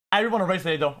I want to race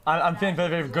today though. I'm feeling very,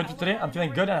 very good today. I'm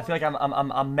feeling good, and I feel like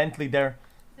I'm mentally there.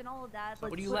 And all of that.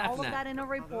 What Let's are you put laughing all of at? that in a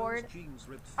report.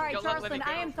 All right, Charleston,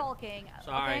 I am talking.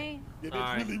 Sorry. Okay?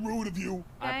 Sorry. It's really rude of you.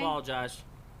 I apologize.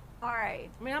 All right.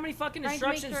 I mean, how many fucking Trying to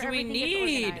make instructions sure do we everything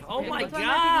gets need? organized, Oh okay? my That's why I'm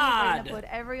not god! gonna put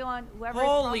everyone, whoever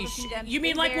Holy is processing shit! them You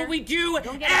mean in like there. what we do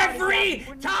Don't get out of every that.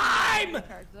 We're not time? in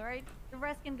charge, all right? The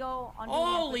rest can go on.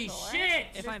 Holy patrol, shit! Right?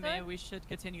 If I may, Understood? we should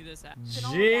continue this.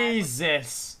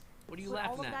 Jesus. What are you Put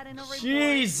all laughing of that at? in a report.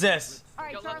 Jesus. All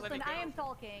right, Charleston, I am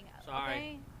talking. Sorry.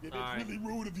 Okay? Sorry. It's really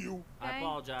rude of you. I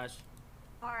apologize.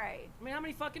 All right. I mean, how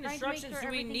many fucking Trying to make instructions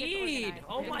sure do we everything gets need? organized,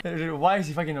 Oh okay? my. Dude, why is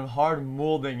he fucking hard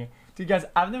molding? Dude, guys,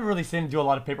 I've never really seen him do a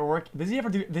lot of paperwork. Does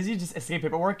he just escape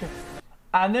paperwork?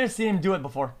 I've never seen him do it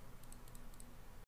before.